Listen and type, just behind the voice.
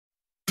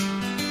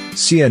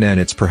CNN.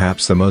 It's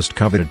perhaps the most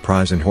coveted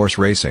prize in horse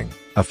racing,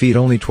 a feat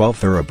only 12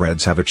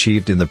 thoroughbreds have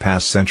achieved in the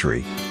past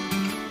century.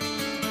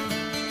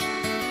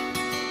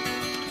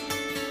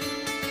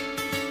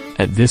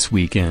 At this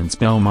weekend's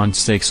Belmont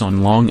Stakes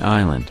on Long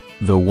Island,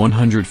 the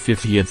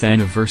 150th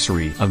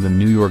anniversary of the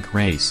New York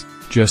race,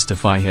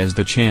 Justify has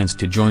the chance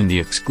to join the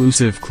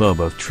exclusive club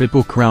of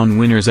Triple Crown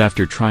winners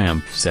after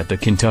triumphs at the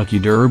Kentucky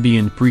Derby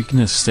and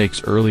Preakness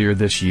Stakes earlier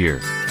this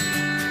year.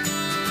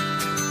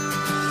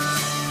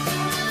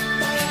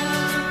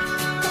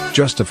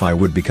 Justify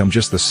would become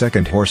just the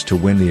second horse to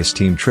win the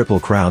esteemed Triple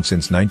Crown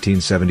since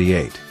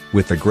 1978,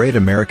 with the Great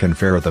American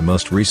Pharoah the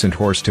most recent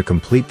horse to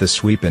complete the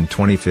sweep in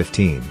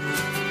 2015.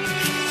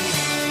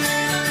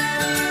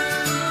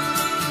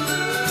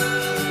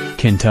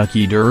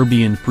 Kentucky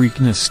Derby and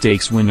Preakness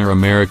Stakes winner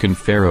American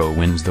Pharoah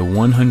wins the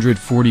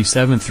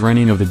 147th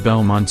running of the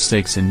Belmont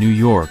Stakes in New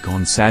York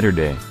on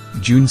Saturday,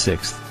 June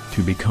 6,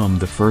 to become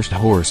the first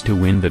horse to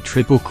win the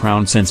Triple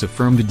Crown since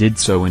Affirmed did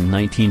so in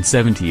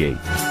 1978.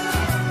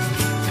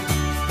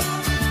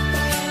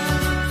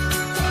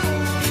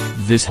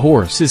 "This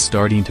horse is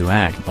starting to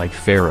act like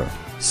Pharoah,"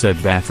 said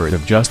Baffert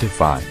of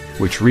Justify,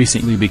 which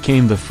recently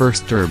became the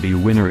first Derby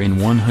winner in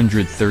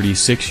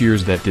 136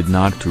 years that did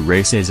not to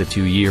race as a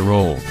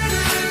 2-year-old.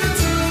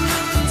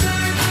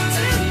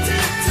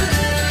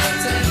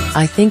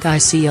 "I think I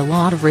see a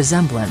lot of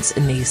resemblance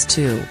in these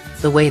two,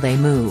 the way they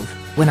move.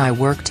 When I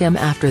worked him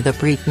after the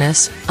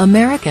Preakness,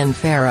 American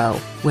Pharoah,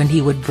 when he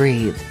would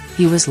breathe,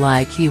 he was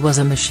like he was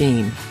a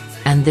machine.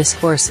 And this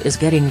horse is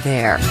getting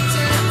there."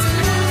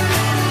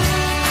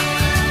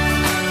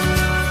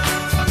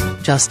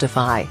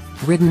 Justify,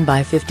 ridden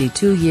by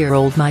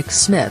 52-year-old Mike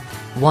Smith,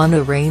 won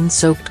a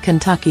rain-soaked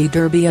Kentucky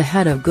Derby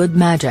ahead of Good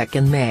Magic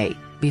in May,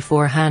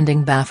 before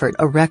handing Baffert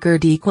a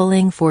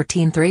record-equaling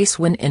 14th race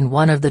win in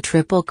one of the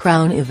Triple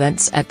Crown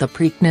events at the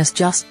Preakness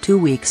just 2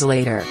 weeks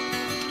later.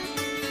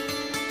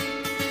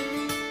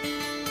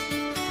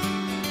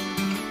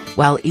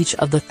 While each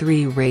of the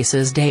 3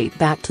 races date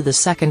back to the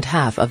second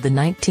half of the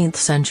 19th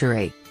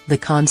century, the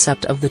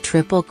concept of the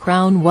Triple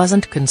Crown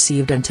wasn't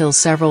conceived until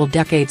several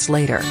decades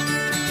later.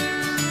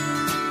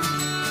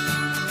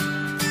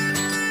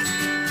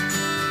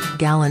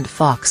 Gallant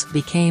Fox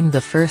became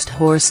the first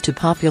horse to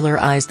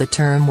popularize the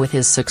term with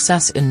his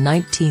success in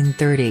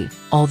 1930,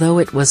 although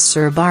it was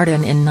Sir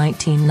Barton in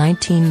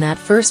 1919 that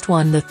first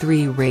won the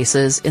 3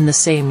 races in the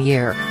same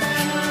year.